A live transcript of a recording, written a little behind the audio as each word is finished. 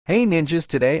Hey ninjas,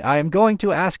 today I am going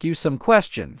to ask you some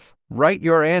questions. Write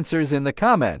your answers in the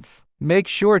comments. Make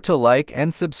sure to like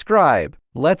and subscribe.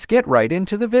 Let's get right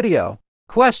into the video.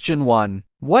 Question 1.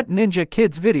 What Ninja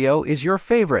Kidz video is your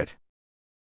favorite?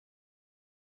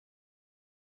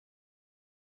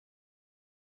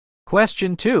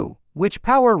 Question 2. Which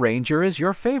Power Ranger is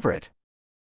your favorite?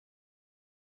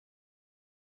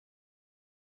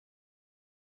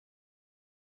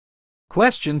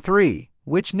 Question 3.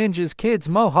 Which Ninja Kidz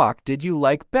mohawk did you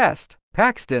like best?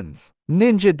 Paxton's,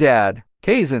 Ninja Dad,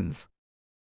 Kazan's.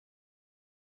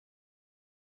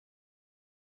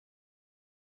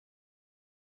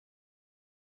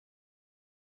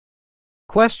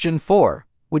 Question 4.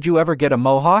 Would you ever get a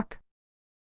mohawk?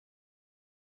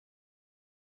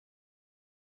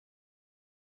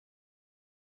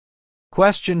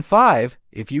 Question 5.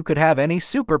 If you could have any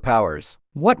superpowers,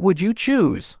 what would you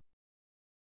choose?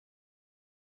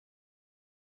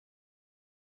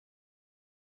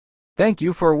 Thank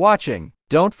you for watching.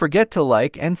 Don't forget to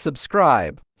like and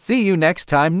subscribe. See you next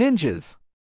time, ninjas.